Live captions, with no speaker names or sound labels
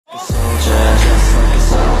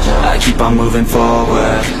keep on moving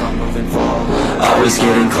forward, always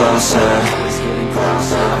getting closer,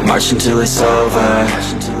 march until it's over.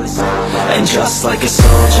 And just like a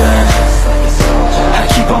soldier, I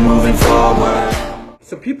keep on moving forward.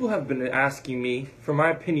 So people have been asking me for my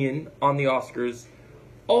opinion on the Oscars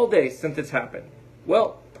all day since it's happened.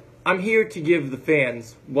 Well, I'm here to give the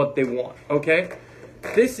fans what they want, okay?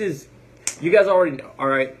 This is, you guys already know,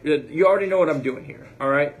 alright? You already know what I'm doing here,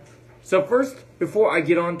 alright? So first, before I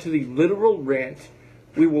get on to the literal rant,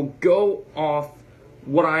 we will go off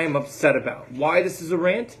what I am upset about. Why this is a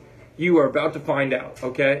rant? You are about to find out,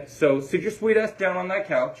 okay? So sit your sweet ass down on that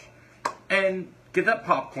couch and get that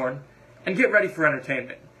popcorn and get ready for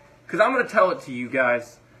entertainment. Because I'm going to tell it to you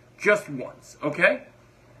guys just once, okay?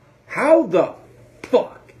 How the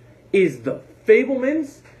fuck is The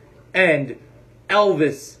Fabelmans and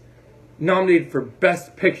Elvis nominated for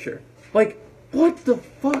Best Picture? Like, what the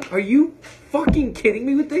fuck? Are you fucking kidding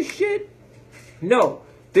me with this shit? No,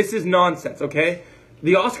 this is nonsense, okay?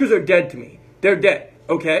 The Oscars are dead to me. They're dead,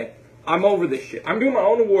 okay? I'm over this shit. I'm doing my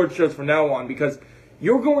own award shows from now on because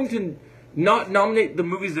you're going to not nominate the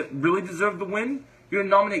movies that really deserve to win. You're going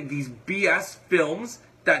to nominate these BS films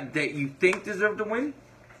that you think deserve to win.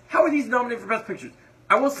 How are these nominated for Best Pictures?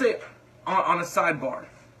 I will say, on a sidebar,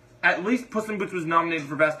 at least Puss in Boots was nominated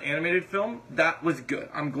for Best Animated Film. That was good.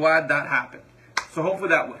 I'm glad that happened. So hopefully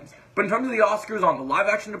that wins. But in terms of the Oscars on the live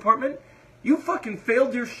action department, you fucking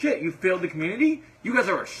failed your shit. You failed the community. You guys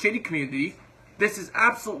are a shitty community. This is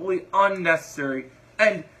absolutely unnecessary.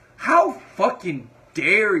 And how fucking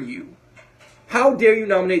dare you? How dare you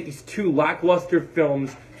nominate these two lackluster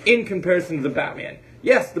films in comparison to The Batman?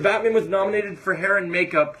 Yes, The Batman was nominated for hair and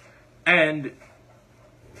makeup and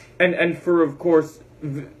for, of course,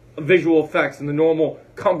 visual effects and the normal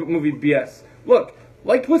comic movie BS. Look,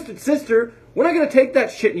 like Twisted Sister, we're not going to take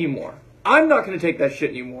that shit anymore. I'm not going to take that shit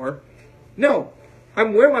anymore. No,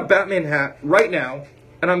 I'm wearing my Batman hat right now,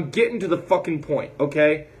 and I'm getting to the fucking point,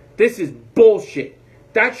 okay? This is bullshit.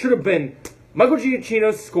 That should have been Michael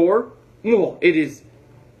Giacchino's score. No, it is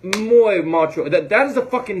muy macho. That is a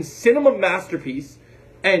fucking cinema masterpiece,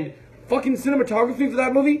 and fucking cinematography for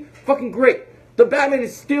that movie, fucking great. The Batman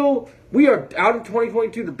is still, we are out of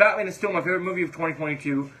 2022. The Batman is still my favorite movie of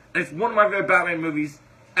 2022, and it's one of my favorite Batman movies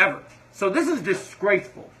ever. So this is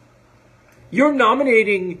disgraceful. You're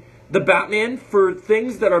nominating the Batman for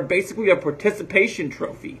things that are basically a participation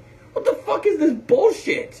trophy. What the fuck is this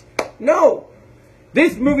bullshit? No.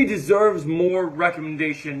 This movie deserves more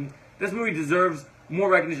recommendation. This movie deserves more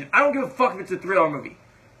recognition. I don't give a fuck if it's a thriller movie.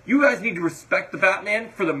 You guys need to respect the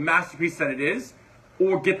Batman for the masterpiece that it is,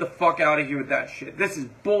 or get the fuck out of here with that shit. This is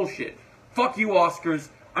bullshit. Fuck you, Oscars.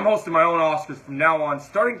 I'm hosting my own Oscars from now on.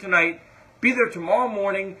 Starting tonight, be there tomorrow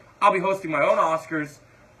morning. I'll be hosting my own Oscars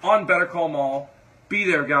on Better Call Saul. Be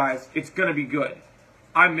there, guys. It's gonna be good.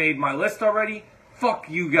 I made my list already. Fuck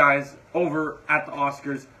you guys over at the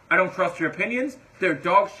Oscars. I don't trust your opinions. They're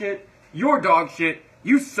dog shit. You're dog shit.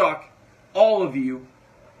 You suck. All of you.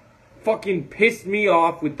 Fucking pissed me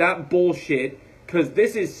off with that bullshit. Because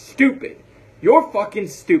this is stupid. You're fucking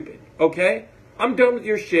stupid. Okay? I'm done with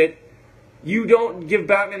your shit. You don't give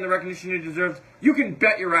Batman the recognition he deserves. You can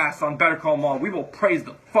bet your ass on Better Call Saul. We will praise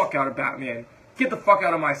the fuck out of Batman. Get the fuck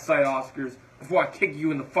out of my sight, Oscars, before I kick you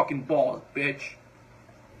in the fucking balls, bitch.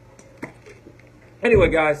 Anyway,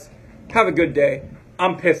 guys, have a good day.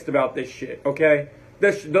 I'm pissed about this shit, okay?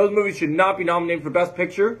 Those movies should not be nominated for Best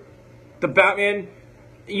Picture. The Batman,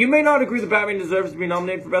 you may not agree the Batman deserves to be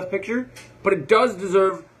nominated for Best Picture, but it does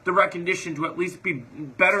deserve the recognition to at least be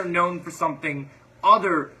better known for something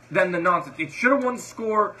other than the nonsense. It should have won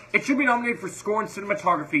score. It should be nominated for score and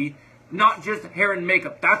cinematography, not just hair and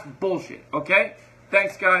makeup. That's bullshit, okay?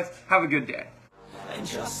 Thanks, guys. Have a good day. And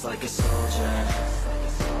just like a soldier,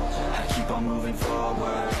 I keep on moving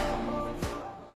forward.